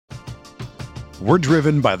We're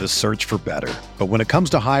driven by the search for better. But when it comes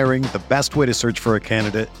to hiring, the best way to search for a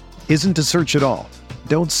candidate isn't to search at all.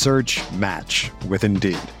 Don't search, match with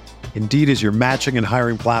Indeed. Indeed is your matching and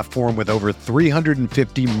hiring platform with over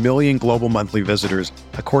 350 million global monthly visitors,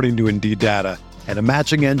 according to Indeed data, and a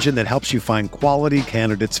matching engine that helps you find quality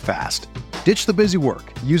candidates fast. Ditch the busy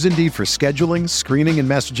work. Use Indeed for scheduling, screening, and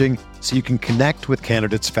messaging so you can connect with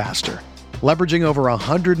candidates faster. Leveraging over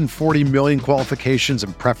 140 million qualifications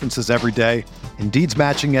and preferences every day, Indeed's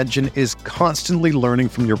matching engine is constantly learning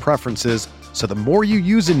from your preferences, so the more you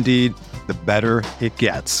use Indeed, the better it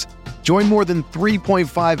gets. Join more than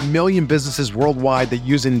 3.5 million businesses worldwide that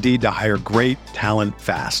use Indeed to hire great talent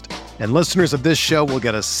fast. And listeners of this show will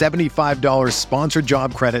get a $75 sponsored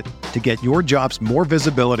job credit to get your jobs more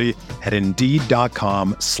visibility at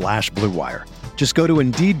Indeed.com/Blue Wire. Just go to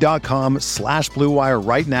Indeed.com/Blue Wire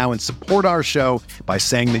right now and support our show by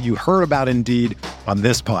saying that you heard about Indeed on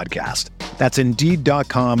this podcast. That's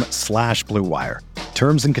Indeed.com/Blue Wire.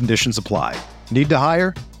 Terms and conditions apply. Need to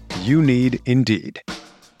hire? You need Indeed.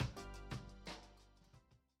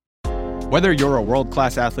 Whether you're a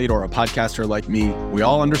world-class athlete or a podcaster like me, we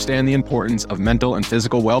all understand the importance of mental and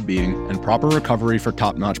physical well-being and proper recovery for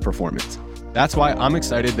top-notch performance. That's why I'm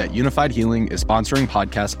excited that Unified Healing is sponsoring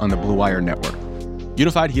podcasts on the Blue Wire Network.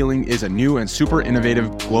 Unified Healing is a new and super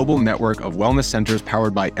innovative global network of wellness centers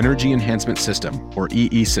powered by Energy Enhancement System, or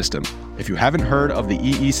EE System. If you haven't heard of the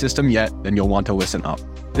EE System yet, then you'll want to listen up.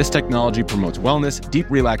 This technology promotes wellness, deep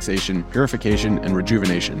relaxation, purification, and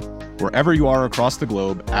rejuvenation. Wherever you are across the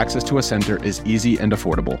globe, access to a center is easy and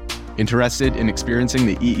affordable. Interested in experiencing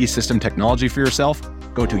the EE System technology for yourself?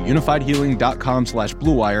 Go to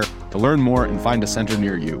unifiedhealing.com/Blue Wire to learn more and find a center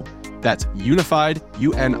near you. That's unified,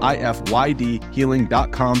 UNIFYD,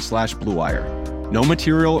 healing.com/Blue Wire. No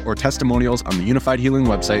material or testimonials on the Unified Healing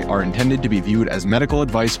website are intended to be viewed as medical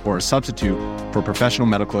advice or a substitute for professional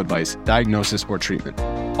medical advice, diagnosis, or treatment.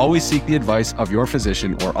 Always seek the advice of your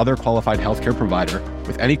physician or other qualified healthcare provider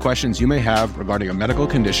with any questions you may have regarding a medical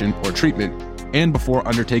condition or treatment and before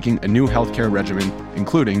undertaking a new healthcare regimen,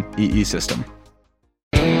 including EE System.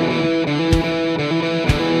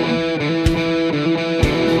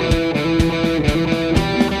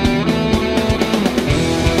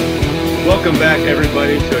 Welcome back,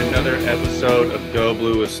 everybody, to another episode of Go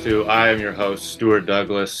Blue with Stu. I am your host, Stuart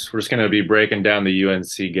Douglas. We're just going to be breaking down the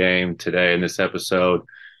UNC game today in this episode.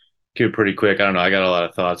 Keep it pretty quick. I don't know. I got a lot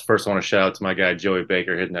of thoughts. First, I want to shout out to my guy, Joey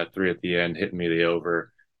Baker, hitting that three at the end, hitting me the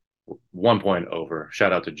over, 1 point over.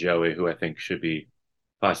 Shout out to Joey, who I think should be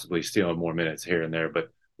possibly stealing more minutes here and there, but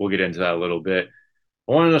we'll get into that a little bit.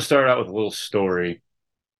 I wanted to start out with a little story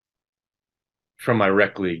from my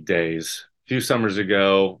rec league days. A few summers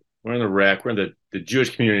ago, we're in the rec. We're in the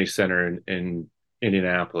Jewish Community Center in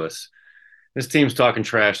Indianapolis. This team's talking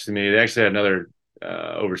trash to me. They actually had another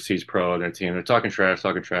overseas pro on their team. They're talking trash.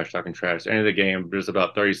 End of the game, there's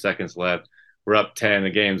about 30 seconds left. We're up 10.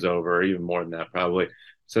 The game's over, or even more than that probably.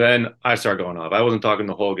 So then I start going off. I wasn't talking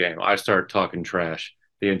the whole game. I start talking trash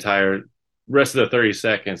the entire rest of the 30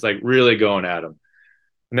 seconds, like really going at them.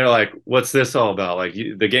 And they're like, what's this all about? Like,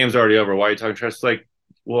 the game's already over. Why are you talking trash? It's like,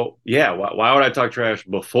 well, yeah, why would I talk trash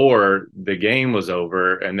before the game was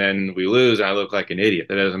over and then we lose and I look like an idiot?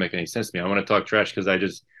 That doesn't make any sense to me. I want to talk trash because I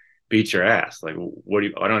just beat your ass. Like,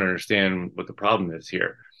 I don't understand what the problem is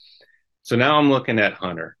here. So now I'm looking at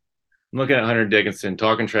Hunter. I'm looking at Hunter Dickinson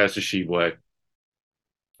talking trash to Sheboy.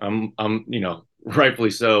 I'm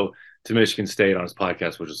rightfully so, to Michigan State on his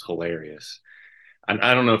podcast, which is hilarious. And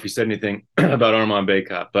I don't know if he said anything about Armand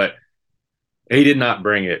Bacot, but he did not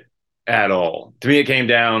bring it at all. To me, it came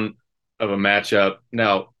down of a matchup.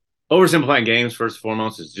 Now, oversimplifying games, first and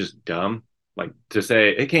foremost, is just dumb. Like, to say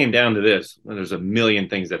it came down to this, well, there's a million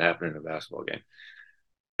things that happen in a basketball game.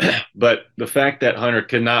 But the fact that Hunter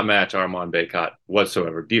could not match Armand Bacot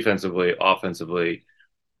whatsoever, defensively, offensively,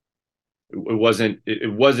 it wasn't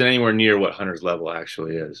anywhere near what Hunter's level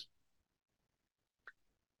actually is.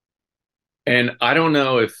 And I don't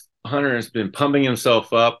know if Hunter has been pumping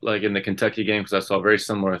himself up like in the Kentucky game, because I saw very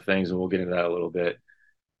similar things, and we'll get into that a little bit,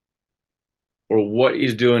 or what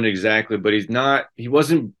he's doing exactly, but he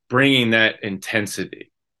wasn't bringing that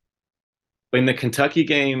intensity. In the Kentucky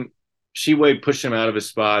game, Sheboy pushed him out of his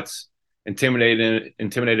spots, intimidated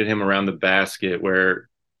him around the basket, where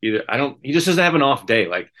he just doesn't have an off day.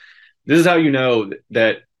 Like, this is how you know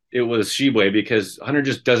that it was Sheboy, because Hunter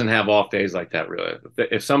just doesn't have off days like that, really.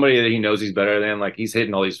 If somebody that he knows he's better than, like, he's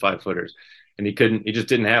hitting all these 5-footers, and he just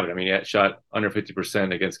didn't have it. I mean, he had shot under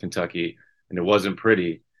 50% against Kentucky, and it wasn't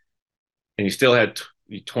pretty. And he still had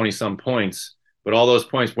 20-some points, but all those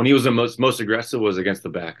points, when he was the most aggressive, was against the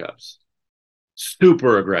backups.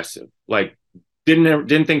 Super aggressive, like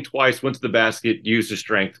Didn't think twice, went to the basket, used his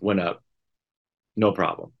strength, went up. No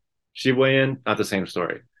problem. Tshiebwe in, not the same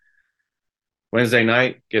story. Wednesday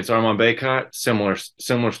night, gets Armand Bacot,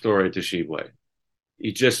 similar story to Tshiebwe.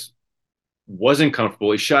 He just wasn't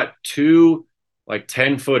comfortable. He shot two like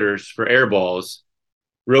 10 footers for air balls,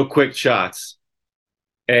 real quick shots.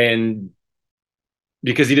 And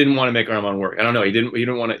because he didn't want to make Armand work. I don't know. He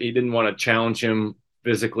didn't want to challenge him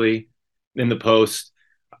physically in the post.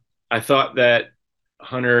 I thought that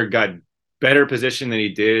Hunter got better position than he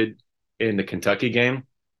did in the Kentucky game,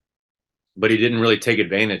 but he didn't really take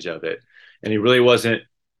advantage of it. And he really wasn't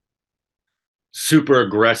super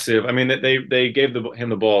aggressive. I mean, they gave him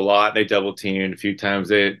the ball a lot. They double teamed a few times.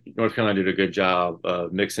 North Carolina did a good job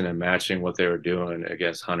of mixing and matching what they were doing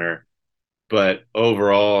against Hunter. But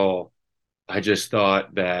overall, I just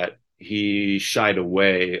thought that he shied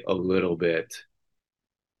away a little bit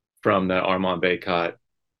from the Armand Bacot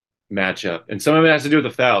matchup. And some of it has to do with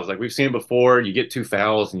the fouls. Like we've seen it before, you get two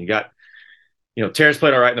fouls and you got, Terrence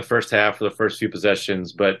played all right in the first half for the first few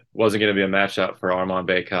possessions, but wasn't going to be a matchup for Armand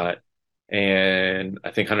Bacot. And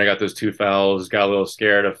I think Hunter got those two fouls, got a little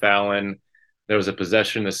scared of fouling. There was a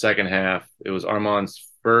possession in the second half. It was Armand's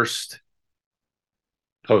first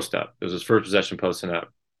post up. It was his first possession posting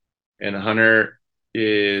up. And Hunter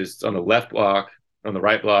is on the left block, on the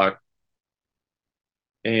right block.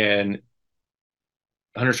 And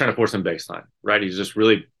Hunter's trying to force him baseline, right? He's just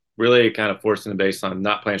really kind of forcing the baseline,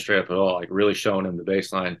 not playing straight up at all, like really showing him the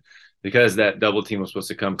baseline because that double team was supposed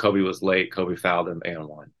to come. Kobe was late. Kobe fouled him and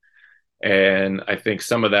won. And I think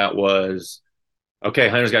some of that was, okay,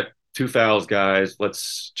 Hunter's got two fouls, guys.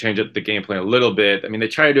 Let's change up the game plan a little bit. I mean, they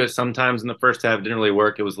tried to do it sometimes in the first half. It didn't really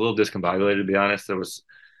work. It was a little discombobulated, to be honest. There was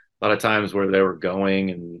a lot of times where they were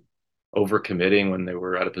going and overcommitting when they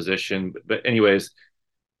were out of position. But anyways,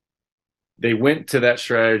 they went to that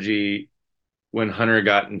strategy when Hunter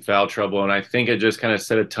got in foul trouble. And I think it just kind of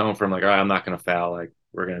set a tone for him, like, all right, I'm not going to foul. Like,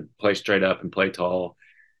 we're going to play straight up and play tall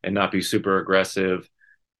and not be super aggressive.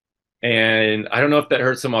 And I don't know if that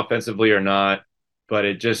hurts him offensively or not, but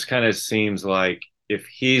it just kind of seems like if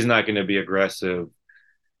he's not going to be aggressive,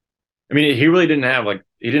 I mean, he didn't have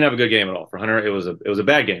a good game at all for Hunter. It was a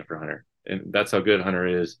bad game for Hunter, and that's how good Hunter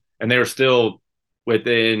is. And they were still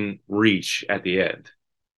within reach at the end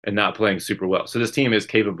and not playing super well. So this team is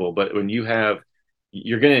capable, but when you're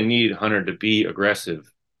going to need Hunter to be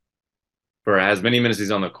aggressive for as many minutes as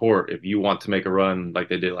he's on the court if you want to make a run like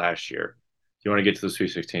they did last year. You want to get to the Sweet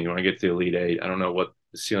 16. You want to get to the Elite Eight. I don't know what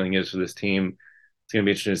the ceiling is for this team. It's going to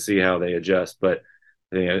be interesting to see how they adjust. But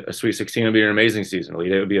I think a Sweet 16 would be an amazing season.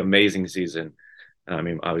 Elite Eight would be an amazing season. I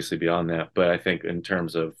mean, obviously beyond that. But I think in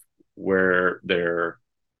terms of where their,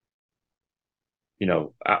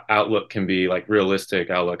 outlook can be, like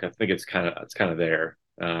realistic outlook, I think it's kind of there.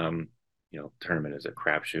 Tournament is a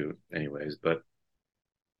crapshoot, anyways. But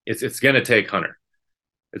it's going to take Hunter.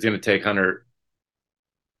 It's going to take Hunter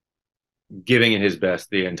giving it his best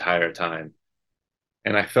the entire time.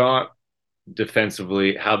 And I thought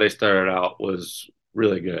defensively how they started out was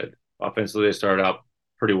really good. Offensively, they started out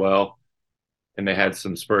pretty well, and they had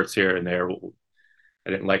some spurts here and there. I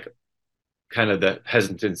didn't like kind of the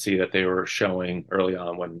hesitancy that they were showing early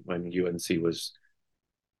on when UNC was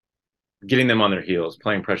getting them on their heels,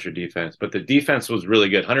 playing pressure defense. But the defense was really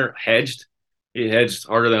good. Hunter hedged. He hedged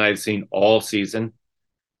harder than I'd seen all season.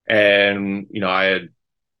 And, I had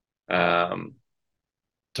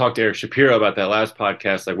talked to Eric Shapiro about that last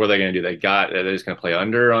podcast. Like, what are they going to do? They're just going to play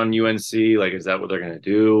under on UNC. Like, is that what they're going to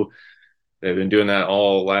do? They've been doing that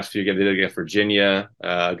all last few games. They did it against Virginia,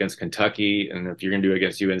 against Kentucky. And if you're going to do it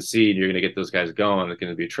against UNC, you're going to get those guys going, it's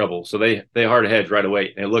going to be trouble. So they hard hedged right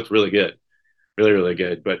away. And it looked really good. Really, really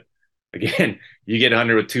good. But again, you get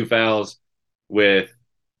Hunter with two fouls with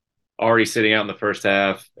already sitting out in the first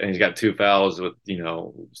half, and he's got two fouls with,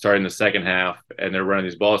 starting the second half, and they're running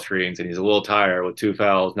these ball screens, and he's a little tired with two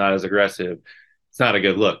fouls, not as aggressive. It's not a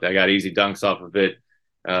good look. They got easy dunks off of it.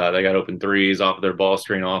 They got open threes off of their ball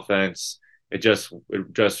screen offense. It just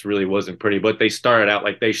really wasn't pretty. But they started out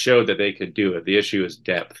like they showed that they could do it. The issue is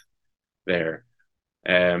depth there.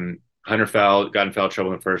 Hunter got in foul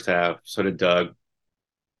trouble in the first half. So did Doug.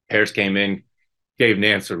 Harris came in, gave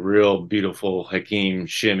Nance a real beautiful Hakeem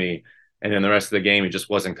shimmy, and then the rest of the game he just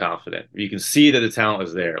wasn't confident. You can see that the talent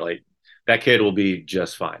is there. Like, that kid will be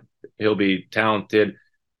just fine. He'll be talented. I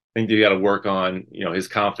think you got to work on, his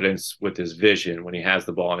confidence with his vision when he has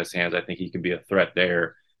the ball in his hands. I think he can be a threat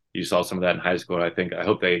there. You saw some of that in high school. I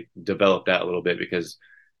hope they develop that a little bit because,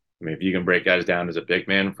 if you can break guys down as a big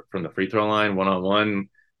man from the free throw line, one-on-one,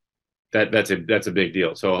 that's a big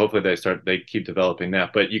deal. So hopefully they keep developing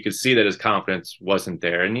that. But you can see that his confidence wasn't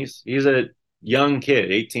there, and he's a young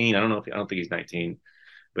kid, 18. I don't think he's 19,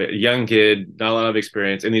 but a young kid, not a lot of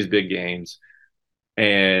experience in these big games.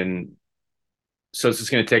 And so it's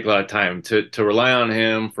just going to take a lot of time to rely on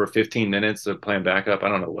him for 15 minutes of playing backup. I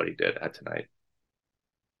don't know what he did at tonight.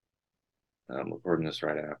 I'm recording this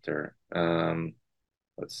right after.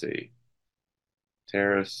 Let's see.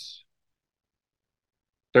 Terrace,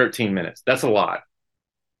 13 minutes. That's a lot.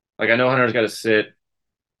 Like, I know Hunter's got to sit.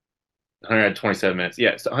 Hunter had 27 minutes.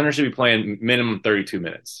 Yeah, so Hunter should be playing minimum 32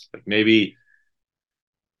 minutes. Like, maybe,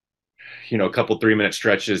 a couple 3-minute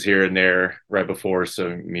stretches here and there right before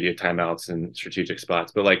some media timeouts and strategic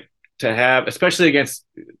spots. But like, to have, especially against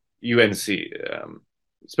UNC,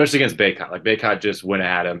 especially against Bacot, like Bacot just went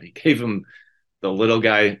at him. He gave him the little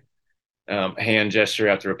guy hand gesture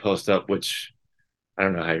after a post up, which I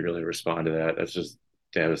don't know how you really respond to that. That's just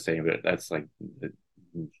devastating. But that's like the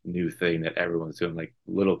new thing that everyone's doing. Like,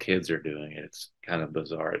 little kids are doing it. It's kind of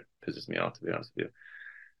bizarre. It pisses me off, to be honest with you.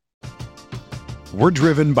 We're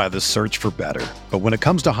driven by the search for better. But when it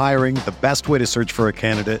comes to hiring, the best way to search for a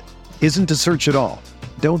candidate isn't to search at all.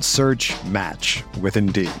 Don't search, match with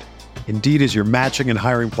Indeed. Indeed is your matching and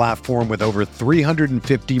hiring platform with over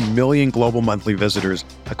 350 million global monthly visitors,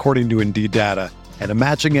 according to Indeed data, and a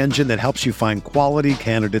matching engine that helps you find quality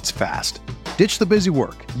candidates fast. Ditch the busy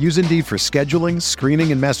work. Use Indeed for scheduling,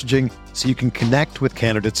 screening, and messaging so you can connect with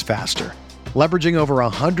candidates faster. Leveraging over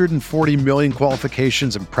 140 million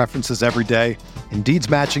qualifications and preferences every day, Indeed's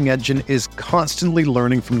matching engine is constantly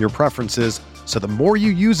learning from your preferences, so the more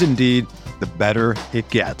you use Indeed, the better it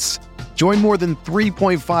gets. Join more than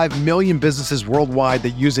 3.5 million businesses worldwide that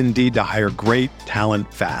use Indeed to hire great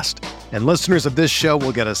talent fast. And listeners of this show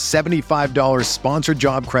will get a $75 sponsored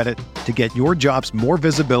job credit to get your jobs more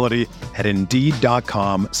visibility at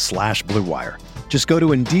Indeed.com/Blue Wire. Just go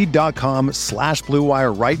to Indeed.com/Blue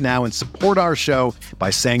Wire right now and support our show by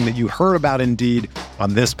saying that you heard about Indeed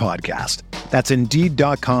on this podcast. That's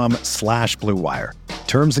Indeed.com/Blue Wire.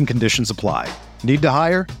 Terms and conditions apply. Need to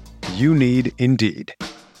hire? You need Indeed.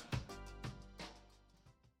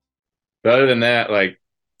 But other than that, like,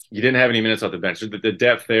 you didn't have any minutes off the bench. The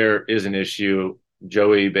depth there is an issue.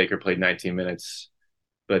 Joey Baker played 19 minutes,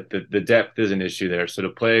 but the depth is an issue there. So to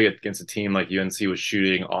play against a team like UNC was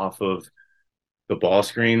shooting off of the ball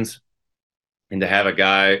screens, and to have a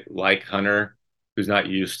guy like Hunter who's not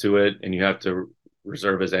used to it, and you have to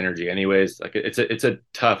reserve his energy anyways, like, it's a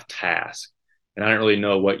tough task. And I don't really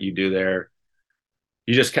know what you do there.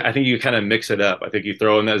 I think you kind of mix it up. I think you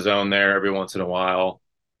throw in that zone there every once in a while.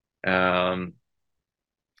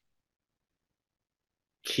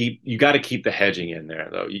 You got to keep the hedging in there,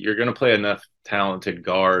 though. You're going to play enough talented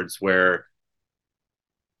guards where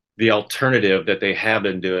the alternative that they have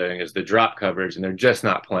been doing is the drop coverage, and they're just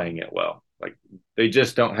not playing it well. Like, they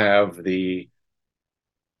just don't have the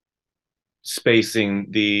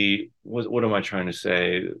spacing, what am I trying to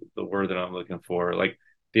say? The word that I'm looking for, like,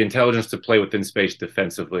 the intelligence to play within space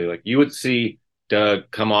defensively. Like, you would see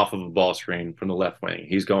Doug come off of a ball screen from the left wing.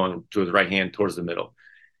 He's going to his right hand towards the middle.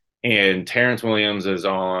 And Terrence Williams is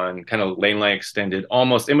on kind of lane line extended,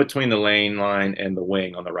 almost in between the lane line and the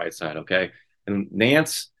wing on the right side, okay? And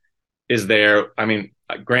Nance is there. I mean,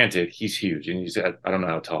 granted, he's huge, and I don't know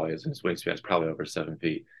how tall he is. His wingspan's probably over 7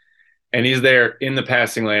 feet. And he's there in the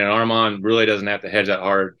passing lane, and Armand really doesn't have to hedge that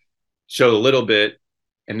hard, show a little bit,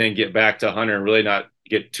 and then get back to Hunter and really not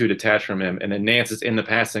get too detached from him. And then Nance is in the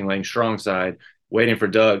passing lane, strong side, waiting for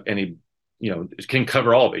Doug, and he, can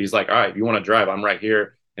cover all of it. He's like, all right, if you want to drive, I'm right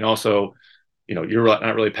here. And also, you're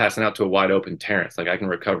not really passing out to a wide open Terrence. Like, I can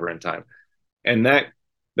recover in time. And that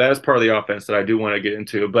is part of the offense that I do want to get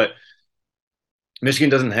into. But Michigan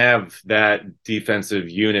doesn't have that defensive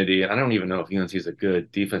unity. I don't even know if UNC is a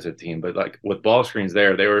good defensive team, but like, with ball screens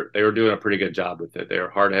there, they were doing a pretty good job with it. They were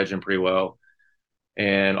hard hedging pretty well.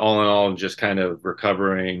 And all in all, just kind of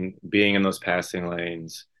recovering, being in those passing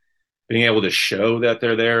lanes, being able to show that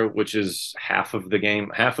they're there, which is half of the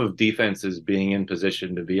game. Half of defense is being in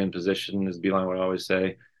position. To be in position, as Beeline would always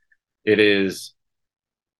say. It is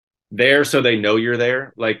there so they know you're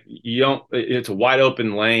there. Like, it's a wide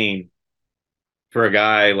open lane for a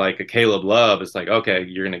guy like a Caleb Love. It's like, okay,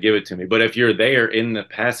 you're going to give it to me. But if you're there in the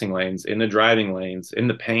passing lanes, in the driving lanes, in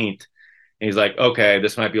the paint, and he's like, okay,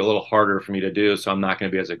 this might be a little harder for me to do, so I'm not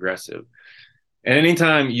going to be as aggressive. And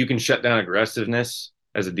anytime you can shut down aggressiveness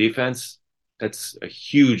as a defense, that's a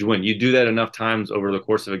huge win. You do that enough times over the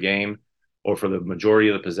course of a game, or for the majority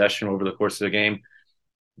of the possession over the course of the game,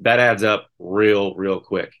 that adds up real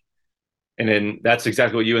quick. And then that's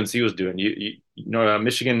exactly what UNC was doing.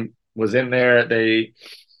 Michigan was in there. They, in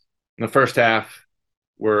the first half,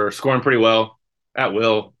 were scoring pretty well, at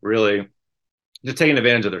will, really, just taking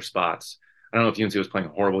advantage of their spots. I don't know if UNC was playing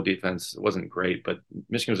horrible defense. It wasn't great, but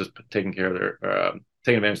Michigan was just taking care of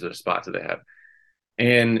taking advantage of their spots that they have.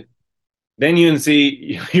 And then UNC,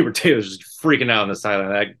 Hubert Taylor's just freaking out on the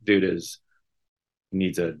sideline. That dude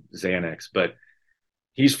needs a Xanax, but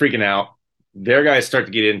he's freaking out. Their guys start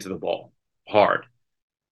to get into the ball hard.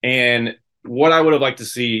 And what I would have liked to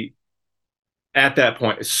see at that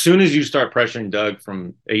point, as soon as you start pressuring Doug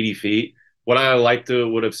from 80 feet, what I would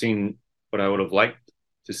have liked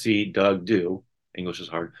to see Doug do, English is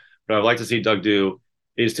hard, but I'd like to see Doug do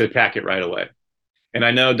is to attack it right away. And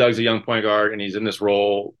I know Doug's a young point guard and he's in this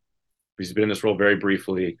role. He's been in this role very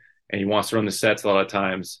briefly and he wants to run the sets a lot of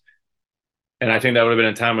times. And I think that would have been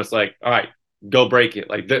a time where it's like, all right, go break it.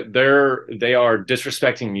 Like they are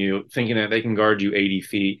disrespecting you, thinking that they can guard you 80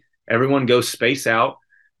 feet. Everyone go space out.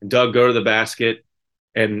 Doug, go to the basket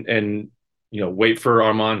and wait for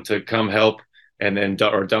Armand to come help and then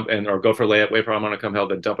or go for a layup, wait for Armand to come help,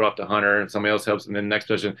 then dump it off to Hunter and somebody else helps and then next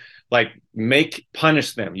possession. Like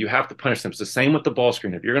punish them. You have to punish them. It's the same with the ball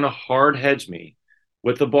screen. If you're going to hard hedge me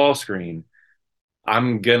with the ball screen,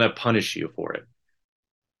 I'm going to punish you for it.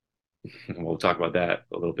 We'll talk about that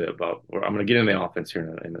a little bit I'm going to get into the offense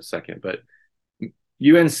here in a second, but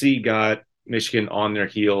UNC got Michigan on their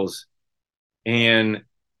heels and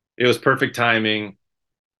it was perfect timing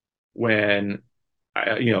when,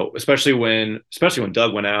 especially when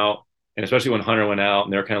Doug went out and especially when Hunter went out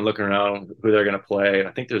and they're kind of looking around who they're going to play.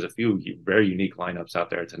 I think there's a few very unique lineups out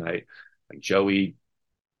there tonight, like Joey,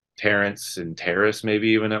 Terrence, and Terrace maybe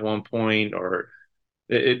even at one point, or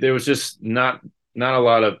there was just not a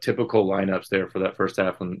lot of typical lineups there for that first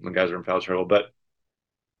half when guys are in foul trouble. But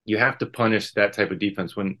you have to punish that type of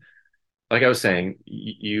defense when, like I was saying,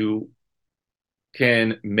 you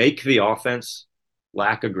can make the offense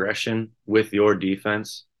lack aggression with your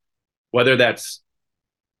defense, whether that's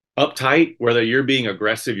uptight, whether you're being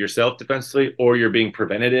aggressive yourself defensively, or you're being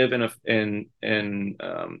preventative in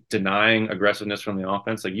denying aggressiveness from the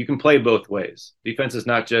offense. Like you can play both ways. Defense is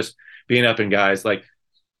not just being up in guys. Like,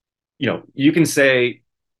 you can say,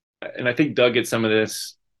 and I think Doug gets some of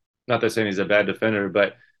this, not that saying he's a bad defender,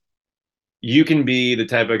 but you can be the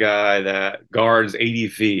type of guy that guards 80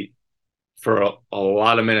 feet for a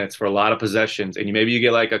lot of minutes, for a lot of possessions, and maybe you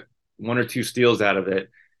get like one or two steals out of it,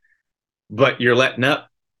 but you're letting up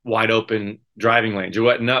wide open driving lanes. You're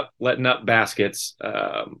letting up baskets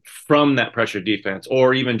from that pressure defense,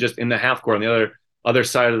 or even just in the half court on the other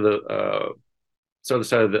side of the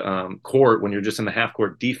court when you're just in the half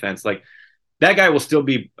court defense. Like that guy will still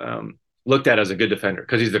be looked at as a good defender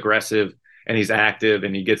because he's aggressive and he's active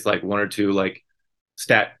and he gets like one or two like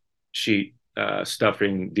stat sheet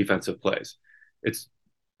stuffing defensive plays. It's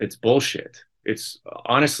bullshit. It's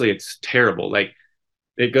terrible. Like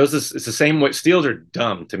it's the same way. Steals are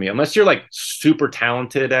dumb to me unless you're like super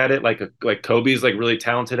talented at it, like Kobe's like really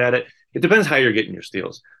talented at it. It depends how you're getting your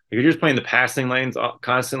steals. If you're just playing the passing lanes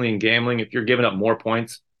constantly and gambling, if you're giving up more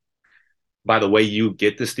points by the way you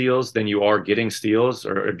get the steals than you are getting steals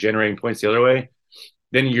or generating points the other way,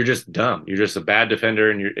 then you're just dumb. You're just a bad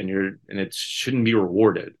defender and it shouldn't be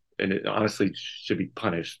rewarded. And it honestly should be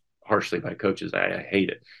punished harshly by coaches. I hate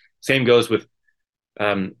it. Same goes with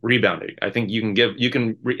rebounding. I think you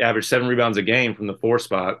can average 7 rebounds a game from the 4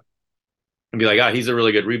 spot and be like, he's a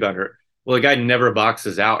really good rebounder. Well, the guy never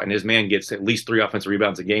boxes out and his man gets at least 3 offensive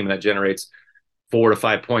rebounds a game and that generates 4 to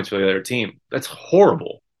 5 points for the other team. That's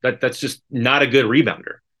horrible. That's just not a good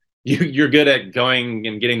rebounder. You're good at going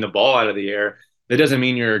and getting the ball out of the air. That doesn't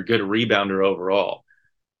mean you're a good rebounder overall.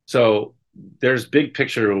 So there's big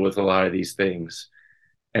picture with a lot of these things.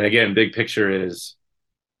 And again, big picture is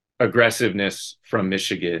aggressiveness from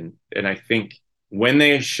Michigan. And I think when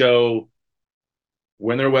they're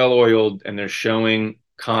well-oiled and they're showing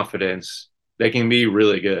confidence, they can be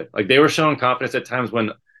really good. Like they were showing confidence at times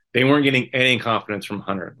when they weren't getting any confidence from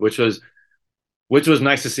Hunter, which was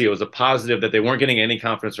nice to see. It was a positive that they weren't getting any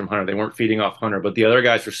confidence from Hunter. They weren't feeding off Hunter, but the other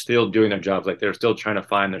guys were still doing their jobs. Like they're still trying to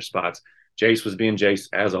find their spots. Jace was being Jace,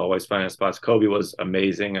 as always, finding his spots. Kobe was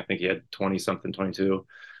amazing. I think he had 20-something, 22.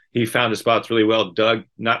 He found his spots really well. Doug,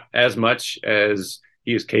 not as much as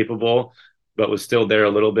he is capable, but was still there a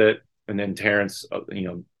little bit. And then Terrence,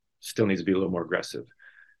 still needs to be a little more aggressive.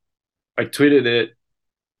 I tweeted it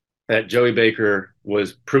that Joey Baker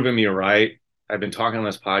was proving me right. I've been talking on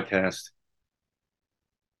this podcast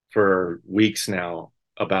for weeks now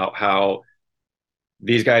about how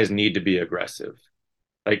these guys need to be aggressive.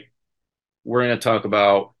 Like, we're going to talk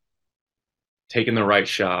about taking the right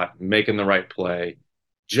shot, making the right play.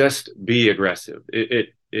 Just be aggressive.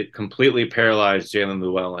 It completely paralyzed Jalen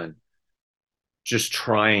Llewellyn just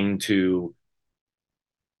trying to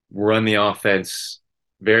run the offense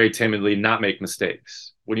very timidly not make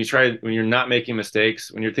mistakes. When you're not making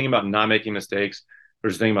mistakes, when you're thinking about not making mistakes, or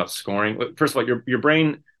just thinking about scoring, first of all, your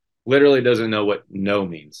brain literally doesn't know what no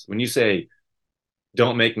means. When you say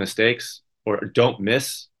don't make mistakes or don't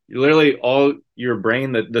miss, literally all your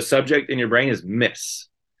brain, the subject in your brain is miss.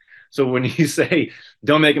 So when you say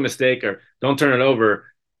don't make a mistake or don't turn it over,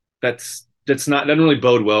 doesn't really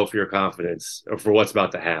bode well for your confidence or for what's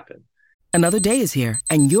about to happen. Another day is here,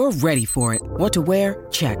 and you're ready for it. What to wear?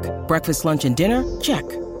 Check. Breakfast, lunch, and dinner? Check.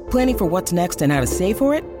 Planning for what's next and how to save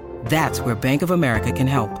for it? That's where Bank of America can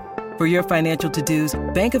help. For your financial to-dos,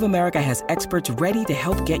 Bank of America has experts ready to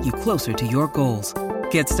help get you closer to your goals.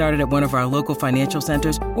 Get started at one of our local financial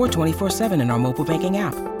centers or 24/7 in our mobile banking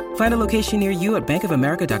app. Find a location near you at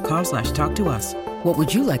bankofamerica.com/talktous. What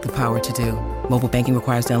would you like the power to do? Mobile banking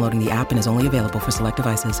requires downloading the app and is only available for select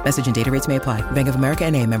devices. Message and data rates may apply. Bank of America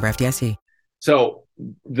N.A., member FDIC. So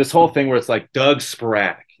this whole thing where it's like Doug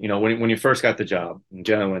sporadic, when you first got the job, and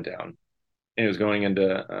Jalen went down and he was going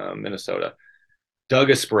into Minnesota, Doug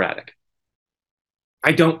is sporadic.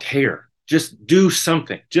 I don't care. Just do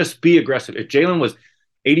something. Just be aggressive. If Jalen was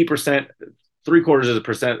 80%, three-quarters as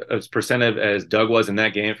percentage as Doug was in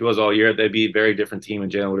that game, if he was all year, they'd be a very different team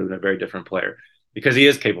and Jalen would have been a very different player because he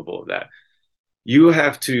is capable of that. You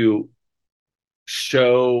have to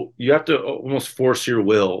almost force your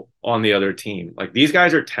will on the other team. Like, these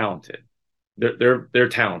guys are talented. They're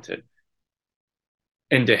talented.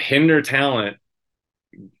 And to hinder talent,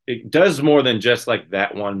 it does more than just like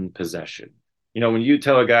that one possession. When you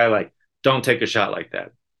tell a guy like, don't take a shot like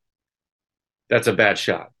that, that's a bad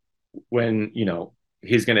shot. When,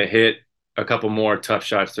 he's going to hit a couple more tough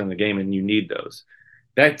shots during the game and you need those.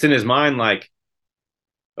 That's in his mind like,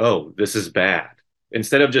 oh, this is bad.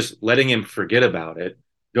 Instead of just letting him forget about it,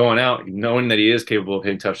 going out, knowing that he is capable of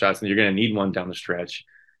hitting tough shots and you're going to need one down the stretch.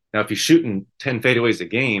 Now, if you're shooting 10 fadeaways a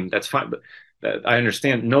game, that's fine. But I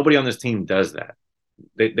understand nobody on this team does that.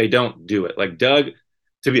 They don't do it. Like Doug,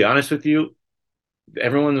 to be honest with you,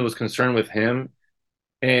 everyone was concerned with him.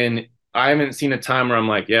 And I haven't seen a time where I'm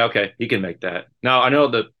like, yeah, okay, he can make that. Now, I know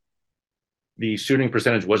the shooting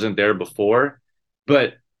percentage wasn't there before,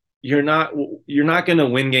 but you're not going to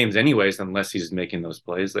win games anyways unless he's making those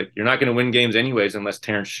plays. Like, you're not going to win games anyways unless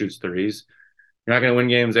Terrence shoots threes. You're not going to win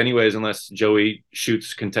games anyways unless Joey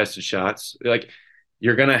shoots contested shots. Like,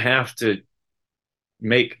 you're going to have to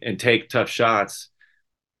make and take tough shots.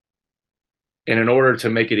 And in order to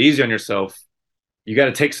make it easy on yourself, you got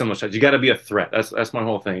to take so much shots. You got to be a threat. That's my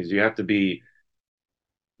whole thing, is you have to be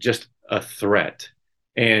just a threat.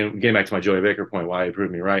 And getting back to my Joey Baker point, why he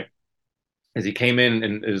proved me right, is he came in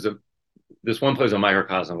and this one play is a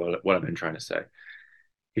microcosm of what I've been trying to say.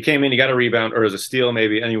 He came in, he got a rebound, or it was a steal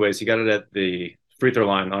maybe. Anyways, he got it at the free throw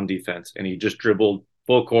line on defense, and he just dribbled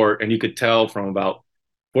full court, and you could tell from about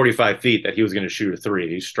 45 feet that he was going to shoot a three.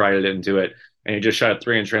 He strided into it, and he just shot a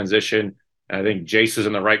three in transition. And I think Jace was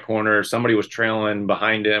in the right corner. Somebody was trailing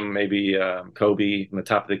behind him, maybe Kobe on the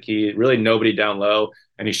top of the key. Really nobody down low,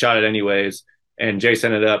 and he shot it anyways. And Jace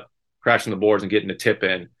ended up crashing the boards and getting a tip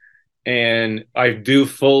in. And I do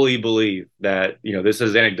fully believe that, this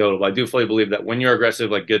is anecdotal, but I do fully believe that when you're aggressive,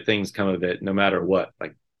 like, good things come of it no matter what.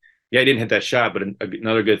 Like, yeah, he didn't hit that shot, but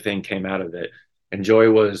another good thing came out of it. And Joey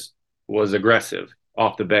was aggressive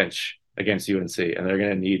off the bench against UNC, and they're going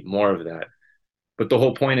to need more of that. But the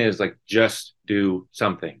whole point is, like, just do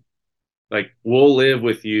something. Like, we'll live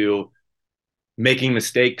with you making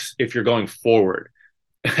mistakes if you're going forward.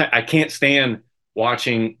 I can't stand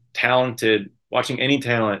watching any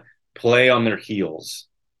talent play on their heels.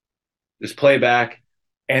 Just play back,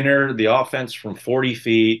 enter the offense from 40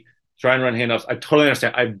 feet, try and run handoffs. I totally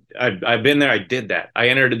understand. I've been there. I did that. I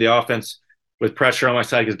entered the offense with pressure on my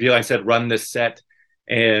side because Beilein said, run this set.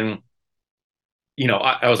 And,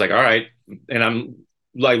 I was like, all right. And I'm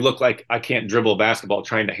like, look like I can't dribble a basketball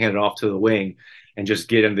trying to hand it off to the wing and just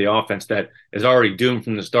get into the offense that is already doomed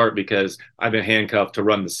from the start because I've been handcuffed to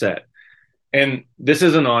run the set. And this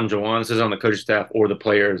isn't on Juwan, this isn't on the coaching staff or the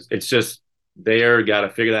players. It's just they're got to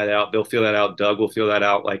figure that out. They'll feel that out. Doug will feel that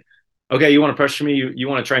out. Like, okay, you want to pressure me? You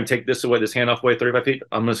want to try and take this handoff away 35 feet?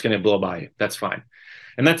 I'm just going to blow by you. That's fine.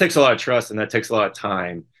 And that takes a lot of trust and that takes a lot of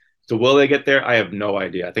time. So will they get there? I have no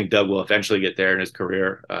idea. I think Doug will eventually get there in his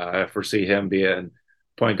career. I foresee him being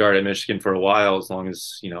point guard at Michigan for a while, as long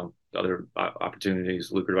as, other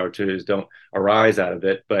lucrative opportunities don't arise out of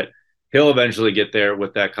it. But he'll eventually get there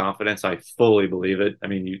with that confidence. I fully believe it. I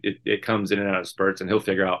mean, it comes in and out of spurts, and he'll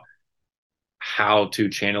figure out how to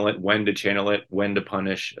channel it, when to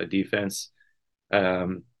punish a defense.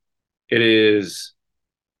 It is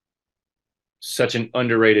such an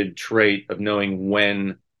underrated trait of knowing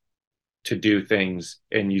when to do things.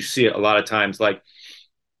 And you see it a lot of times, like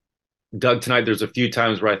Doug tonight, there's a few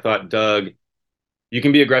times where I thought, Doug, you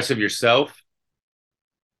can be aggressive yourself,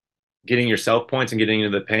 getting yourself points and getting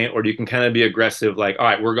into the paint, or you can kind of be aggressive, like, all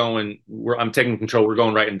right, I'm taking control. We're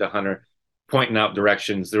going right into Hunter, pointing out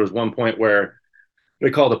directions. There was one point where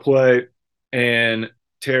they called a play and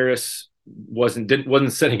Terrace wasn't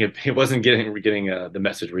setting it. He wasn't getting the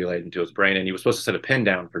message relayed into his brain, and he was supposed to set a pin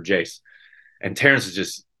down for Jace. And Terrence is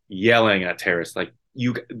just yelling at Terrace, like,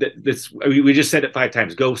 we just said it 5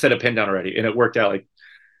 times. Go set a pin down already. And it worked out. Like,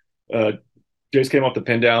 Jace came off the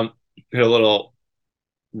pin down, hit a little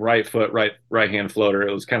right foot, right hand floater.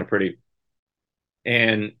 It was kind of pretty.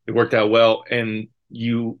 And it worked out well. And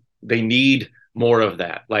they need more of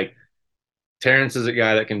that. Like, Terrence is a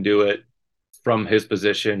guy that can do it from his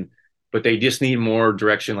position, but they just need more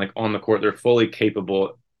direction, like on the court. They're fully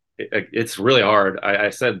capable. It's really hard.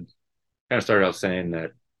 I said, kind of started out saying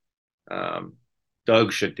that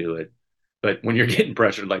Doug should do it, but when you're getting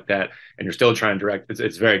pressured like that and you're still trying to direct,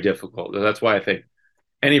 it's very difficult. That's why I think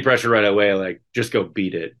any pressure right away, like, just go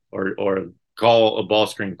beat it, or call a ball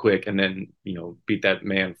screen quick and then, beat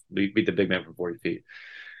the big man from 40 feet.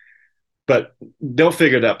 But they'll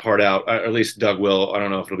figure that part out. Or at least Doug will. I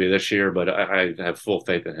don't know if it'll be this year, but I have full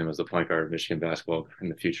faith in him as the point guard of Michigan basketball in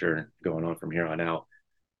the future, going on from here on out.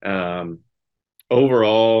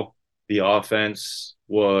 Overall, the offense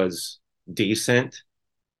was decent.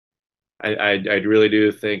 I really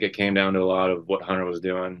do think it came down to a lot of what Hunter was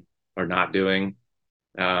doing or not doing.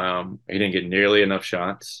 He didn't get nearly enough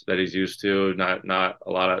shots that he's used to. Not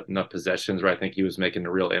enough possessions where I think he was making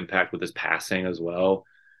a real impact with his passing as well.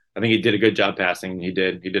 I think he did a good job passing. He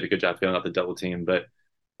did a good job filling out the double team, but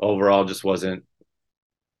overall just wasn't.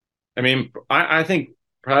 I mean, I think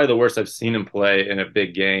probably the worst I've seen him play in a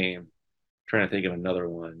big game. I'm trying to think of another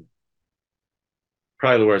one.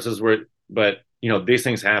 Probably the worst. This is where, but these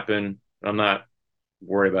things happen. I'm not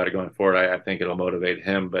worried about it going forward. I think it'll motivate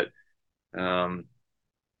him, but I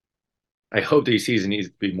hope that he sees he needs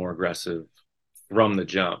to be more aggressive from the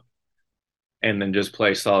jump, and then just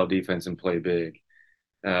play solid defense and play big.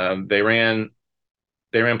 They ran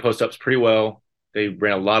post-ups pretty well. They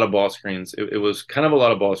ran a lot of ball screens. It was kind of a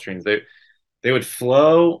lot of ball screens. They would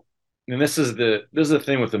flow, and this is the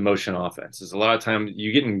thing with the motion offense, is a lot of times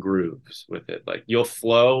you get in grooves with it. Like, you'll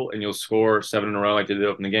flow and you'll score 7 in a row like they did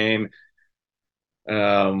open the game,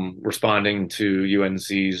 responding to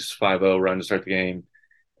UNC's 5-0 run to start the game.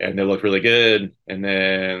 And they looked really good. And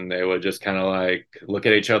then they would just kind of like look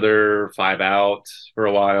at each other, 5 out for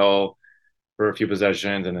a while, for a few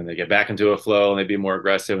possessions, and then they get back into a flow and they'd be more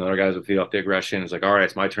aggressive, and other guys would feed off the aggression. It's like, all right,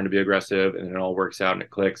 it's my turn to be aggressive, and then it all works out and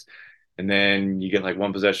it clicks. And then you get like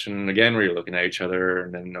one possession again where you're looking at each other,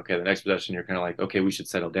 and then, okay, the next possession you're kind of like, okay, we should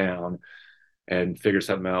settle down and figure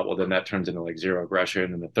something out. Well, then that turns into like zero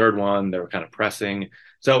aggression. And the third one, they were kind of pressing.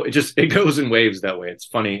 So it goes in waves that way. It's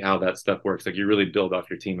funny how that stuff works. Like, you really build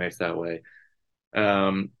off your teammates that way.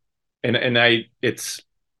 It's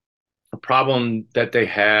a problem that they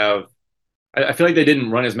have. I feel like they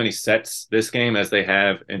didn't run as many sets this game as they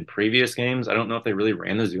have in previous games. I don't know if they really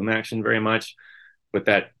ran the zoom action very much with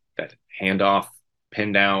that handoff,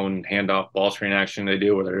 pin down, handoff, ball screen action they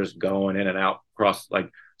do, where they're just going in and out across,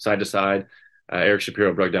 like, side to side. Eric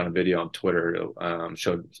Shapiro broke down a video on Twitter,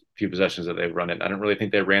 showed a few possessions that they've run it. I don't really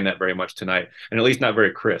think they ran that very much tonight, and at least not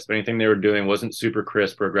very crisp. Anything they were doing wasn't super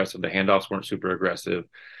crisp or aggressive. The handoffs weren't super aggressive.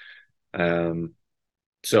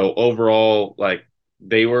 So overall, like,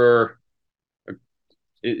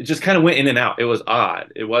 it just kind of went in and out. It was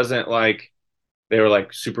odd. It wasn't like they were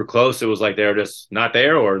like super close. It was like they were just not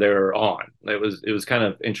there, or they were on. It was kind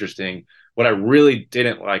of interesting. What I really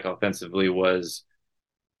didn't like offensively was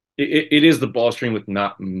it is the ball screen with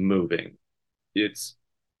not moving. It's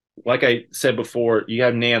like I said before, you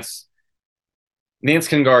have Nance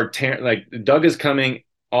can guard, like, Doug is coming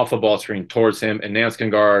off a ball screen towards him, and Nance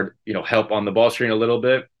can guard, help on the ball screen a little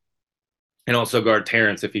bit, and also guard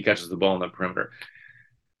Terrence if he catches the ball on the perimeter.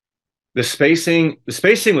 The spacing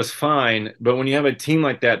was fine, but when you have a team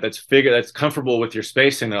like that that's comfortable with your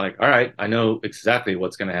spacing, they're like, all right, I know exactly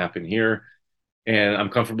what's going to happen here, and I'm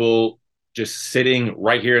comfortable just sitting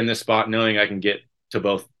right here in this spot, knowing I can get to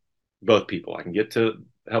both people. I can get to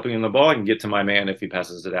helping in the ball. I can get to my man if he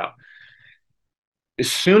passes it out. As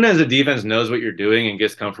soon as the defense knows what you're doing and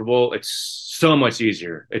gets comfortable, it's so much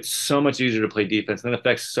easier. It's so much easier to play defense, and it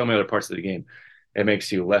affects so many other parts of the game. It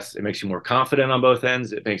makes you more confident on both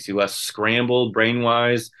ends. It makes you less scrambled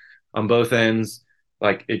brain-wise on both ends.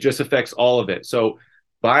 Like, it just affects all of it. So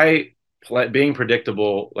by being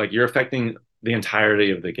predictable, like, you're affecting the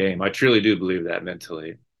entirety of the game. I truly do believe that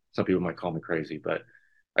mentally. Some people might call me crazy, but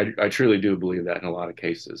I truly do believe that in a lot of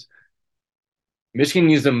cases. Michigan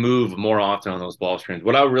needs to move more often on those ball screens.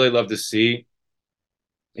 What I would really love to see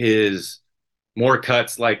is more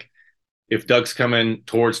cuts, like if Doug's coming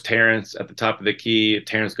towards Terrence at the top of the key, if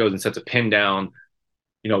Terrence goes and sets a pin down,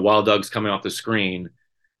 while Doug's coming off the screen.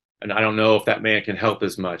 And I don't know if that man can help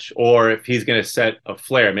as much, or if he's going to set a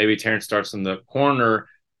flare. Maybe Terrence starts in the corner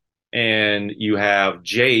and you have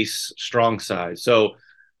Jace strong side. So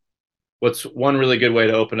what's one really good way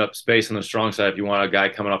to open up space on the strong side if you want a guy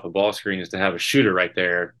coming off a ball screen is to have a shooter right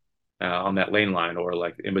there on that lane line, or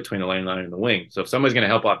like in between the lane line and the wing. So if somebody's going to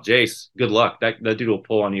help off Jace, good luck. That dude will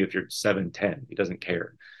pull on you if you're 7'10". He doesn't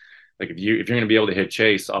care. Like if you're going to be able to hit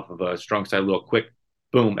Chase off of a strong side, little quick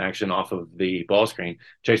boom action off of the ball screen,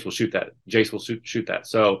 Chase will shoot that. Jace will shoot that.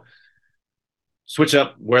 So switch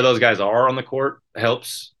up where those guys are on the court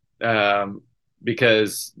helps,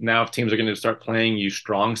 because now if teams are going to start playing you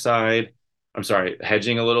strong side,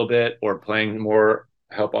 hedging a little bit or playing more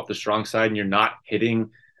help off the strong side, and you're not hitting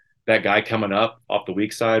that guy coming up off the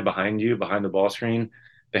weak side behind you, behind the ball screen,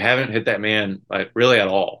 they haven't hit that man really at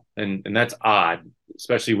all. And that's odd,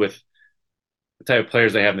 especially with the type of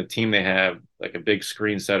players they have in the team. They have like a big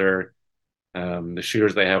screen setter, the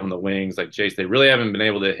shooters they have on the wings, like Jace. They really haven't been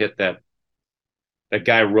able to hit that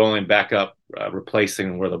guy rolling back up,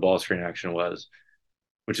 replacing where the ball screen action was,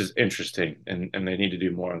 which is interesting. And they need to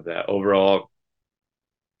do more of that. Overall,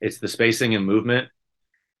 it's the spacing and movement,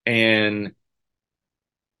 and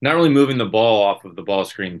not really moving the ball off of the ball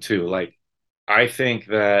screen too. Like, I think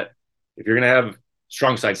that if you're going to have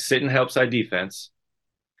strong side sit and help side defense,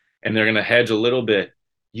 and they're going to hedge a little bit,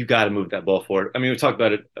 you got to move that ball forward. I mean, we talked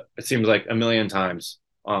about it, it seems like a million times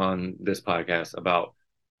on this podcast about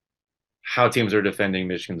how teams are defending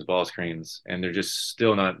Michigan's ball screens, and they're just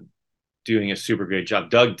still not doing a super great job.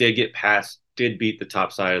 Doug did beat the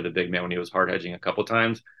top side of the big man when he was hard hedging a couple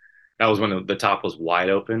times. That was when the top was wide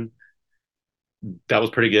open. That was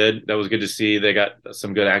pretty good. That was good to see. They got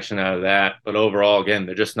some good action out of that. But overall, again,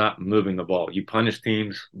 they're just not moving the ball. You punish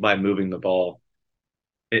teams by moving the ball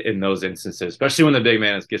in those instances, especially when the big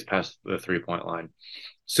man gets past the 3-point line.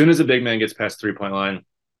 As soon as the big man gets past the 3-point line,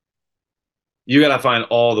 you got to find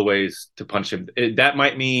all the ways to punch him. That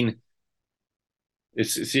might mean,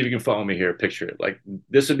 see if you can follow me here, picture it. Like,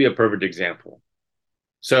 this would be a perfect example.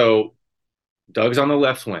 So Doug's on the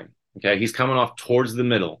left wing. Okay. He's coming off towards the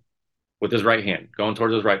middle with his right hand, going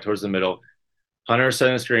towards his right, towards the middle. Hunter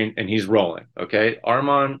setting the screen, and he's rolling. Okay.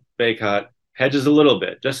 Armon Bacot hedges a little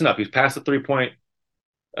bit, just enough. He's past the three-point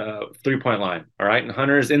line. All right. And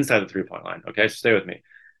Hunter is inside the 3-point line. Okay. So stay with me.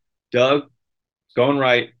 Doug going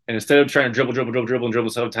right, and instead of trying to dribble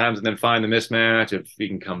several times and then find the mismatch, if he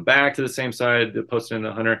can come back to the same side to post it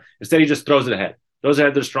into Hunter, instead he just throws it ahead. Throws it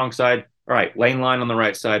ahead to the strong side. All right, lane line on the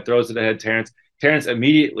right side, throws it ahead Terrence. Terrence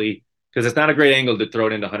immediately, because it's not a great angle to throw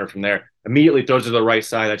it into Hunter from there, immediately throws it to the right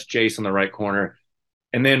side. That's Jace on the right corner.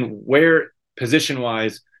 And then where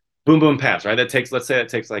position-wise, boom, boom, pass, right? Let's say that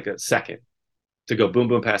takes like a second to go boom,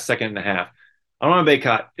 boom, pass, second and a half. Armon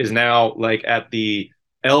Bacot is now like at the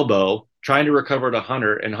elbow, trying to recover to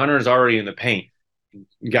Hunter, and Hunter is already in the paint.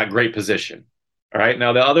 Got great position. All right.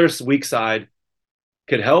 Now the other weak side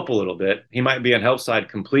could help a little bit. He might be on help side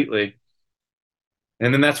completely.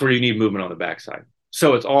 And then that's where you need movement on the backside.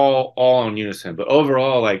 So it's all in unison. But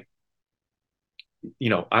overall, like,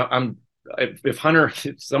 if Hunter,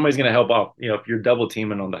 if somebody's going to help out, if you're double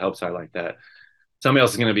teaming on the help side like that, somebody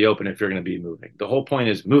else is going to be open if you're going to be moving. The whole point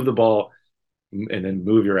is move the ball and then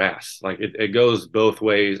move your ass. Like, it goes both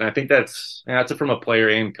ways. And I think that's it from a player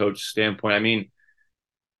and coach standpoint. I mean,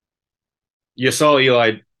 you saw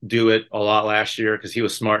Eli do it a lot last year because he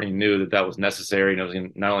was smart and he knew that was necessary. And it was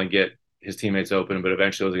going to not only get his teammates open, but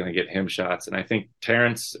eventually it was going to get him shots. And I think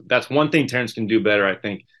Terrence, that's one thing Terrence can do better. I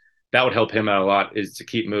think that would help him out a lot, is to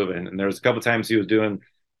keep moving. And there was a couple times he was doing, I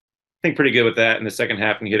think, pretty good with that in the second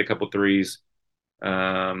half, and he hit a couple threes.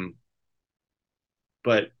 But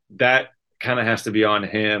that kind of has to be on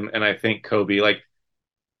him. And I think Kobe, like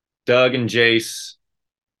Doug and Jace,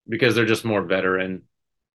 because they're just more veteran,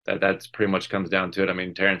 that's pretty much comes down to it. I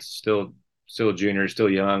mean, Terrence is still a junior, still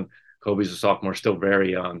young. Kobe's a sophomore, still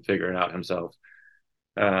very young, figuring out himself.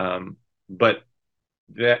 But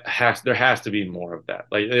there has to be more of that.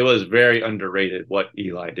 Like, it was very underrated what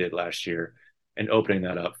Eli did last year and opening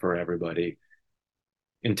that up for everybody.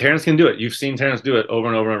 And Terrence can do it. You've seen Terrence do it over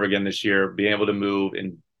and over and over again this year, being able to move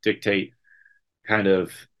and dictate kind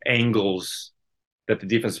of angles that the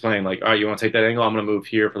defense is playing. Like, all right, you want to take that angle? I'm going to move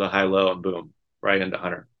here for the high-low, and boom, right into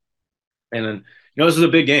Hunter. And then, this was a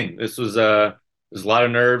big game. This was there's a lot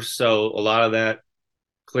of nerves, so a lot of that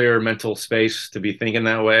clear mental space to be thinking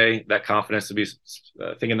that way. That confidence to be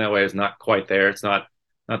thinking that way is not quite there. It's not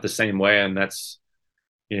the same way, and that's,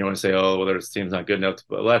 you want to say, oh, well, this team's not good enough.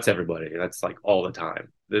 But that's everybody. That's like all the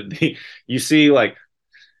time. You see, like,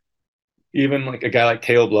 even like a guy like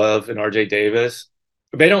Caleb Love and RJ Davis,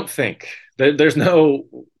 they don't think. There's no,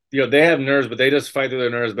 they have nerves, but they just fight through their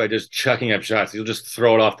nerves by just chucking up shots. You'll just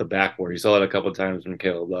throw it off the backboard. You saw it a couple of times from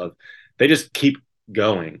Caleb Love. They just keep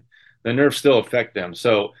going. The nerves still affect them.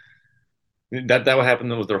 So that what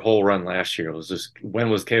happened with their whole run last year. It was just, when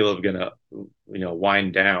was Caleb gonna,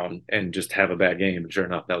 wind down and just have a bad game? And sure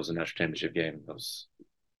enough, that was a national championship game. That was,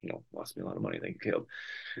 lost me a lot of money. Thank you, Caleb.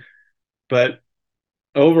 But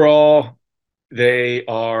overall, the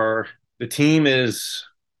team is.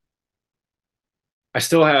 I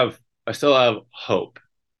still have hope.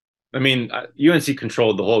 I mean, UNC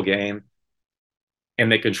controlled the whole game,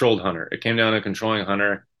 and they controlled Hunter. It came down to controlling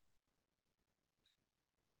Hunter.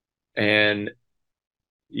 And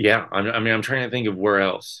yeah, I'm trying to think of where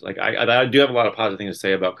else. Like, I do have a lot of positive things to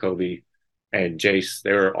say about Kobe and Jace.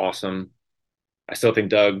 They were awesome. I still think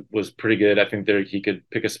Doug was pretty good. I think he could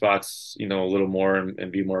pick his spots, a little more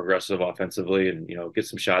and be more aggressive offensively, and get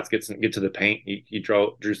some shots, get to the paint. He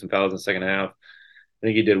drew some fouls in the second half. I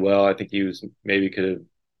think he did well. I think he maybe could have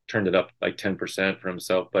turned it up like 10% for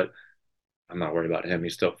himself, but I'm not worried about him.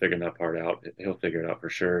 He's still figuring that part out. He'll figure it out for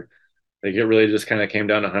sure. It really just kind of came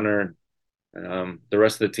down to Hunter. The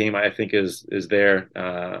rest of the team, I think, is there.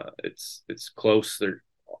 It's close.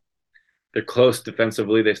 They're close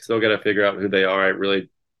defensively. They still got to figure out who they are. I really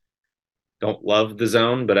don't love the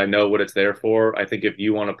zone, but I know what it's there for. I think if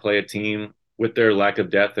you want to play a team with their lack of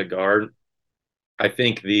depth at guard, I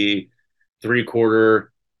think the 3/4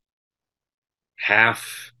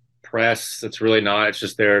 half press, it's really not. It's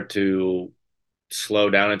just there to slow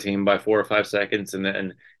down a team by 4 or 5 seconds, and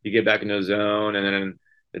then you get back into a zone, and then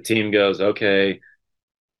the team goes, okay,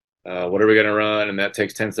 what are we going to run? And that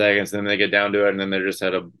takes 10 seconds. And then they get down to it, and then they're just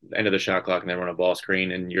at the end of the shot clock, and they run a ball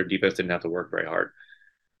screen, and your defense didn't have to work very hard.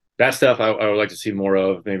 That stuff I would like to see more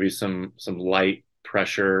of. Maybe some light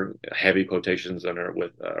pressure, heavy quotations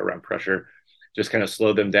around pressure, just kind of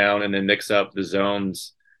slow them down and then mix up the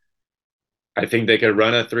zones. I think they could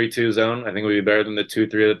run a 3-2 zone. I think it would be better than the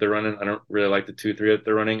 2-3 that they're running. I don't really like the 2-3 that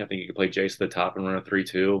they're running. I think you could play Jace at the top and run a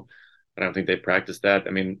 3-2. I don't think they practiced that.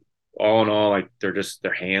 I mean, all in all, like, their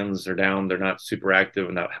hands are down. They're not super active,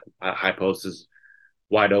 and that high post is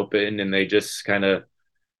wide open, and they just kind of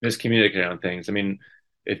miscommunicate on things. I mean,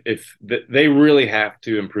 if they really have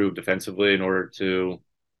to improve defensively in order to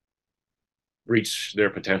reach their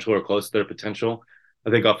potential or close to their potential. I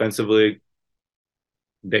think offensively,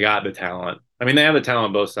 they got the talent. I mean, they have the talent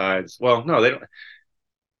on both sides. Well, no, they don't.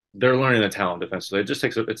 They're learning the talent defensively. It just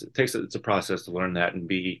takes it's a process to learn that and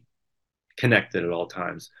be connected at all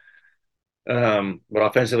times. But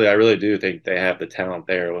offensively, I really do think they have the talent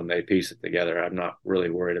there when they piece it together. I'm not really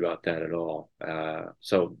worried about that at all.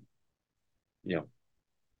 So,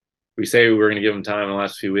 we say we're going to give them time in the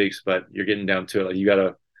last few weeks, but you're getting down to it. Like, you got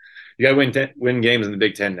to win games in the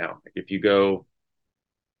Big Ten now. If you're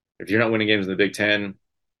not winning games in the Big Ten,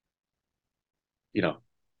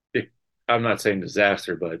 I'm not saying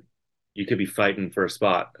disaster, but you could be fighting for a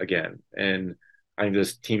spot again. And I think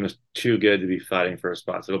this team is too good to be fighting for a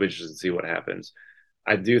spot. So it'll be interesting to see what happens.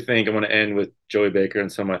 I do think I want to end with Joey Baker and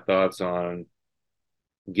some of my thoughts on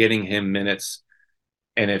getting him minutes.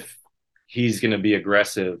 And if he's going to be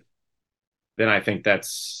aggressive, then I think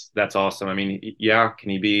that's awesome. I mean, yeah, can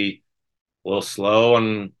he be a little slow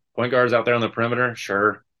on point guards out there on the perimeter?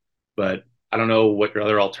 Sure. But I don't know what your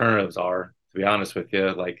other alternatives are, to be honest with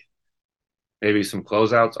you. Like, maybe some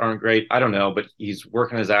closeouts aren't great. I don't know, but he's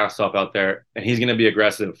working his ass off out there, and he's going to be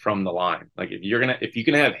aggressive from the line. Like, if you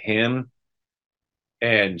can have him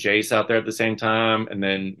and Jace out there at the same time, and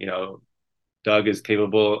then, Doug is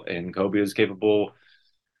capable and Kobe is capable,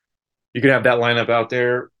 you can have that lineup out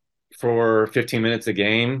there for 15 minutes a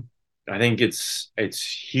game. I think it's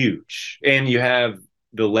huge. And you have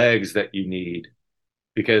the legs that you need,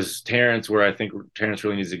 because Terrence, where I think Terrence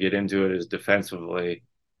really needs to get into it, is defensively.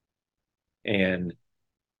 And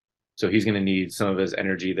so he's going to need some of his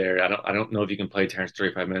energy there. I don't know if you can play Terrence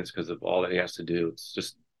 35 minutes because of all that he has to do. It's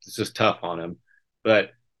just tough on him.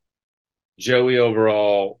 But Joey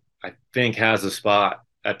overall, I think, has a spot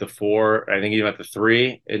at the 4. I think even at the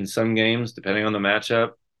 3 in some games, depending on the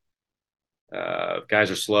matchup. Guys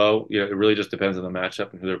are slow. It really just depends on the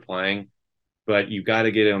matchup and who they're playing. But you got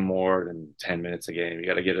to get him more than 10 minutes a game. You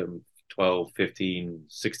got to get him 12, 15,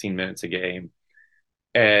 16 minutes a game.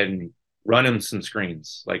 And run him some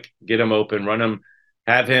screens, like, get him open,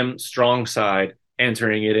 have him strong side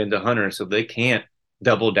entering it into Hunter, so they can't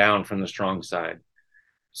double down from the strong side.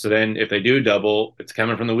 So then if they do double, it's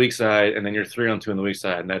coming from the weak side, and then you're 3-on-2 on the weak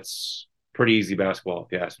side. And that's pretty easy basketball,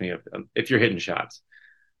 if you ask me, if you're hitting shots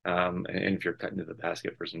and if you're cutting to the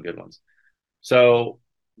basket for some good ones. So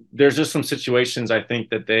there's just some situations I think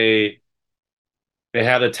that they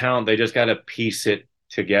have the talent. They just got to piece it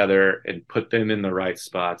together and put them in the right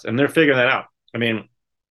spots. And they're figuring that out. I mean,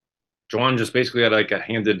 Juwan just basically had like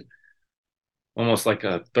handed almost like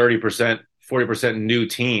a 30%, 40% new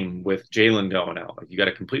team with Jalen going out. Like you got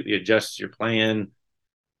to completely adjust your plan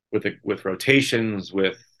with rotations,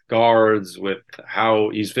 with guards, with how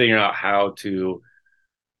he's figuring out how to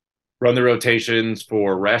run the rotations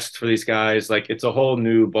for rest for these guys. Like it's a whole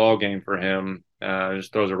new ball game for him.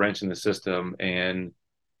 Just throws a wrench in the system, and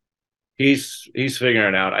he's figuring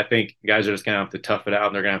it out. I think guys are just gonna have to tough it out,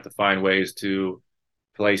 and they're gonna have to find ways to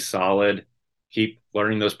play solid, keep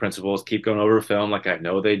learning those principles, keep going over film like I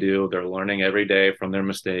know they do. They're learning every day from their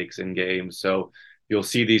mistakes in games. So you'll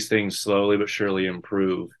see these things slowly but surely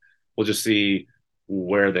improve. We'll just see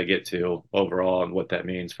where they get to overall and what that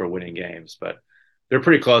means for winning games. But they're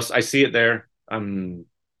pretty close. I see it there. I'm,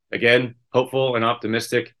 again, hopeful and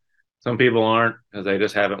optimistic. Some people aren't because they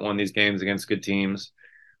just haven't won these games against good teams,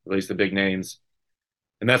 at least the big names.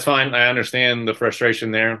 And that's fine. I understand the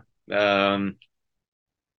frustration there and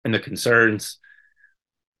the concerns.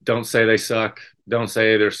 Don't say they suck. Don't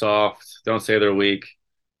say they're soft. Don't say they're weak.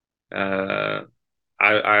 I'm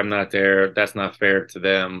not there. That's not fair to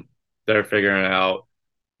them. They're figuring it out.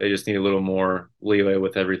 They just need a little more leeway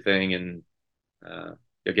with everything. And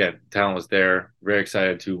again, talent is there. Very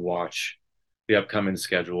excited to watch the upcoming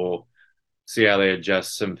schedule, see how they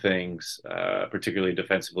adjust some things, particularly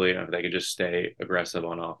defensively. If they could just stay aggressive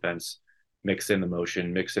on offense, mix in the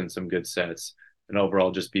motion, mix in some good sets, and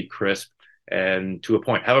overall just be crisp and to a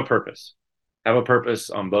point. Have a purpose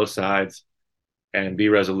on both sides, and be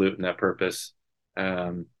resolute in that purpose.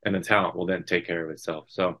 And the talent will then take care of itself.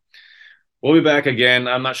 So we'll be back again.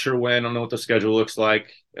 I'm not sure when. I don't know what the schedule looks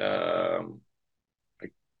like.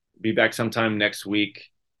 Be back sometime next week.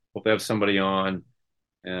 Hope to have somebody on.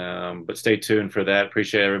 But stay tuned for that.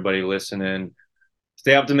 Appreciate everybody listening.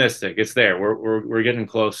 Stay optimistic. It's there. We're getting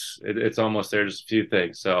close. It's almost there. Just a few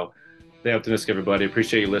things. So stay optimistic, everybody.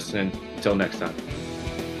 Appreciate you listening. Until next time.